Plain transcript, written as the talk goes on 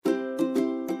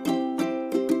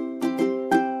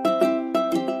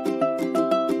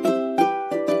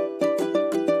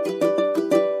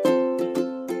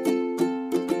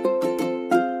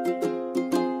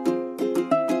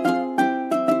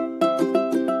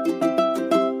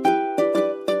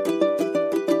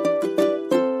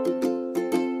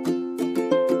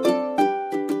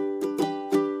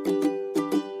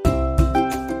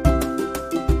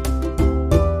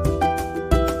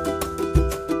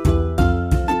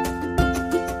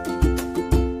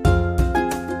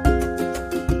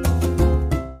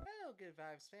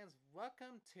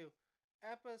welcome to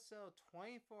episode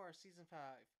 24, season 5,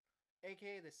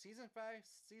 aka the season 5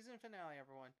 season finale,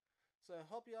 everyone. So I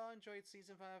hope you all enjoyed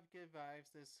season 5 Good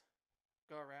Vibes this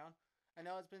go around. I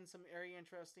know it's been some very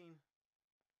interesting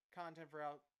content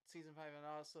throughout season 5 and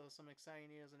also some exciting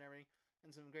news and everything,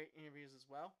 and some great interviews as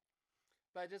well.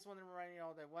 But I just want to remind you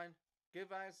all that one,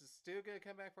 Good Vibes is still going to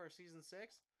come back for season 6.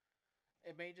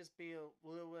 It may just be a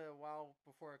little bit of a while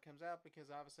before it comes out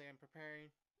because obviously I'm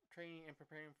training and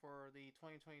preparing for the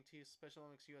 2022 Special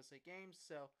Olympics USA Games.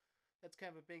 So that's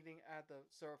kind of a big thing I have to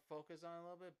sort of focus on a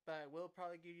little bit. But I will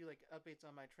probably give you like updates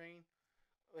on my training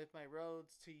with my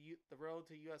the Road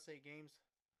to USA Games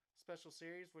special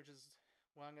series, which is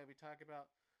what I'm going to be talking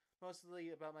about,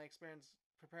 mostly about my experience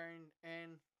preparing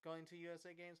and going to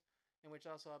USA Games, in which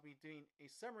also I'll be doing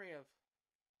a summary of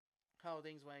how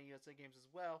things went at USA Games as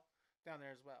well down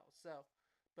there as well. So,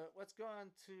 but let's go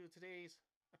on to today's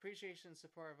appreciation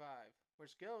support vibe,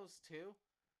 which goes to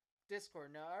Discord.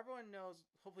 Now, everyone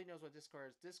hopefully knows what Discord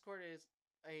is. Discord is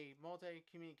a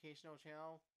multi-communicational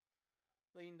channel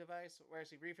leading device, where I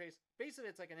see rephrase. Basically,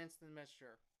 it's like an instant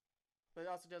messenger, but it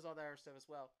also does all that other stuff as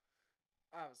well,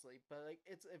 obviously. But like,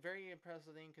 it's a very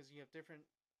impressive thing because you have different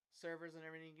servers and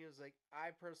everything. Like,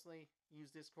 I personally use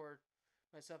Discord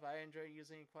myself. I enjoy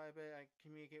using it quite a bit. I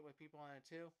communicate with people on it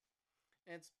too.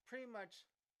 And it's pretty much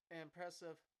an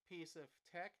impressive piece of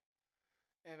tech.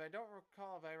 And if I don't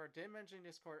recall if I ever did mention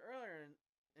Discord earlier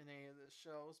in any of the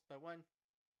shows, but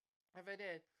if I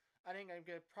did, I think I'm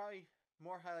going to probably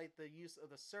more highlight the use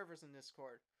of the servers in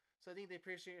Discord. So I think the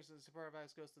appreciation and support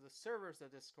advice goes to the servers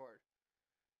of Discord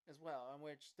as well, in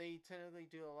which they typically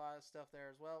do a lot of stuff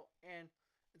there as well. And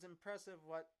it's impressive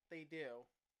what they do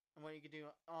and what you can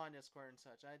do on Discord and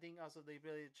such. And I think also the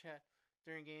ability to chat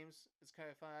during games is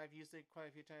kind of fun. I've used it quite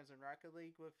a few times in Rocket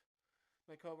League with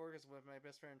my coworkers, with my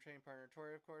best friend and training partner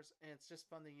Tori, of course, and it's just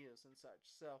fun to use and such.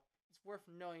 So it's worth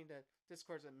knowing that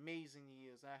Discord's amazing to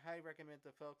use. I highly recommend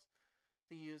to folks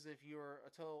to use if you're a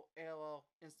total AOL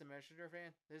Instant Messenger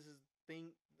fan. This is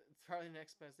thing. It's probably the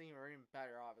next best thing, or even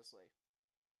better, obviously.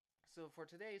 So for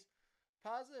today's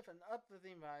positive and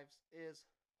uplifting vibes is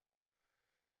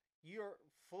your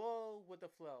flow with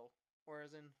the flow, or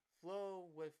as in flow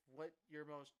with what your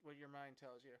mind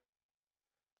tells you.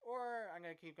 Or I'm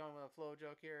gonna keep going with a flow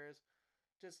joke here is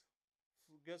just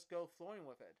just go flowing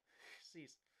with it.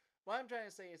 Cease. What I'm trying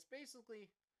to say is basically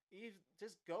you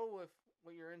just go with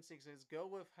what your instincts is. Go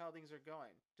with how things are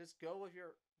going. Just go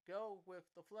with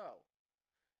the flow,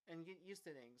 and get used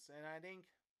to things. And I think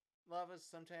a lot of us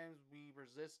sometimes we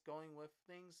resist going with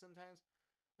things. Sometimes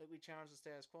like we challenge the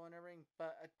status quo and everything.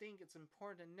 But I think it's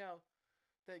important to know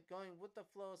that going with the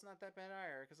flow is not that bad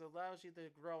either because it allows you to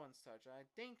grow and such. I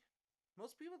think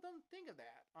most people don't think of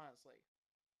that, honestly.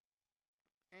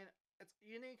 And it's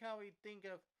unique how we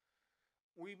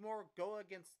more go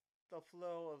against the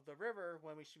flow of the river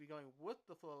when we should be going with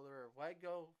the flow of the river. Why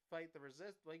go fight the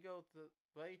resist? Why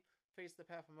face the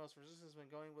path of most resistance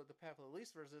when going with the path of the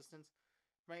least resistance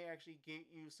may actually get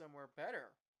you somewhere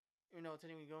better?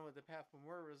 Technically going with the path of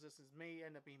more resistance may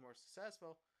end up being more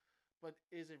successful, but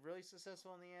is it really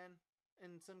successful in the end?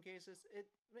 In some cases,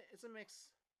 it's a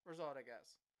mixed result, I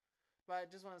guess. But I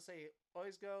just want to say,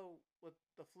 always go with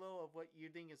the flow of what you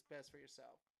think is best for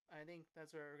yourself. I think that's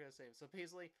what we're gonna say. So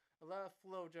basically, a lot of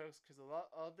flow jokes because a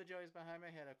lot of the joke is behind my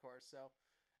head, of course. So,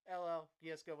 LL,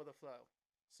 yes, go with the flow.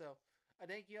 So I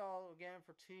thank you all again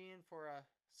for tuning in for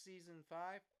season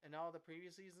 5 and all the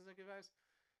previous seasons of Good Vibes.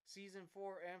 Season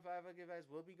 4 and 5 of Good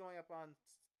Vibes will be going up on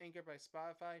Anchor by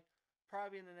Spotify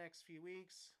probably in the next few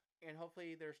weeks, and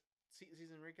hopefully their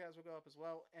season recaps will go up as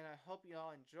well. And I hope you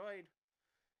all enjoyed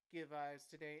Good Vibes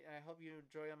today, and I hope you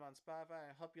enjoy them on Spotify.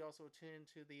 I hope you also tune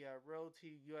into the Road to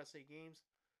USA Games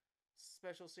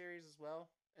special series as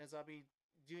well, as I'll be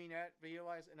doing that video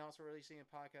wise and also releasing it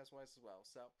podcast wise as well.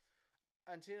 So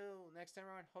until next time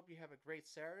around, hope you have a great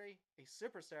Saturday, a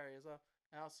super Saturday as well,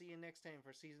 and I'll see you next time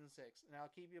for season 6. And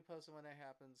I'll keep you posted when that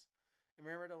happens. And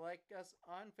remember to like us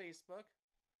on Facebook,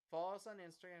 follow us on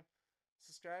Instagram,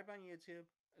 subscribe on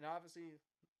YouTube, and obviously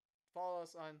follow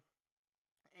us on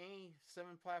any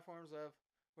 7 platforms of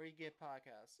where you get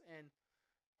podcasts. And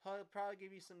I'll probably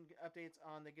give you some updates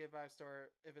on the Good Vibe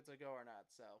store if it's a go or not.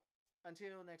 So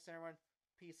until next time, everyone,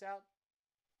 peace out,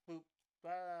 boop,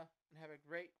 blah, and have a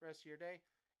great rest of your day.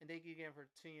 And thank you again for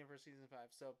tuning in for season 5.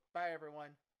 So bye,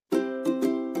 everyone.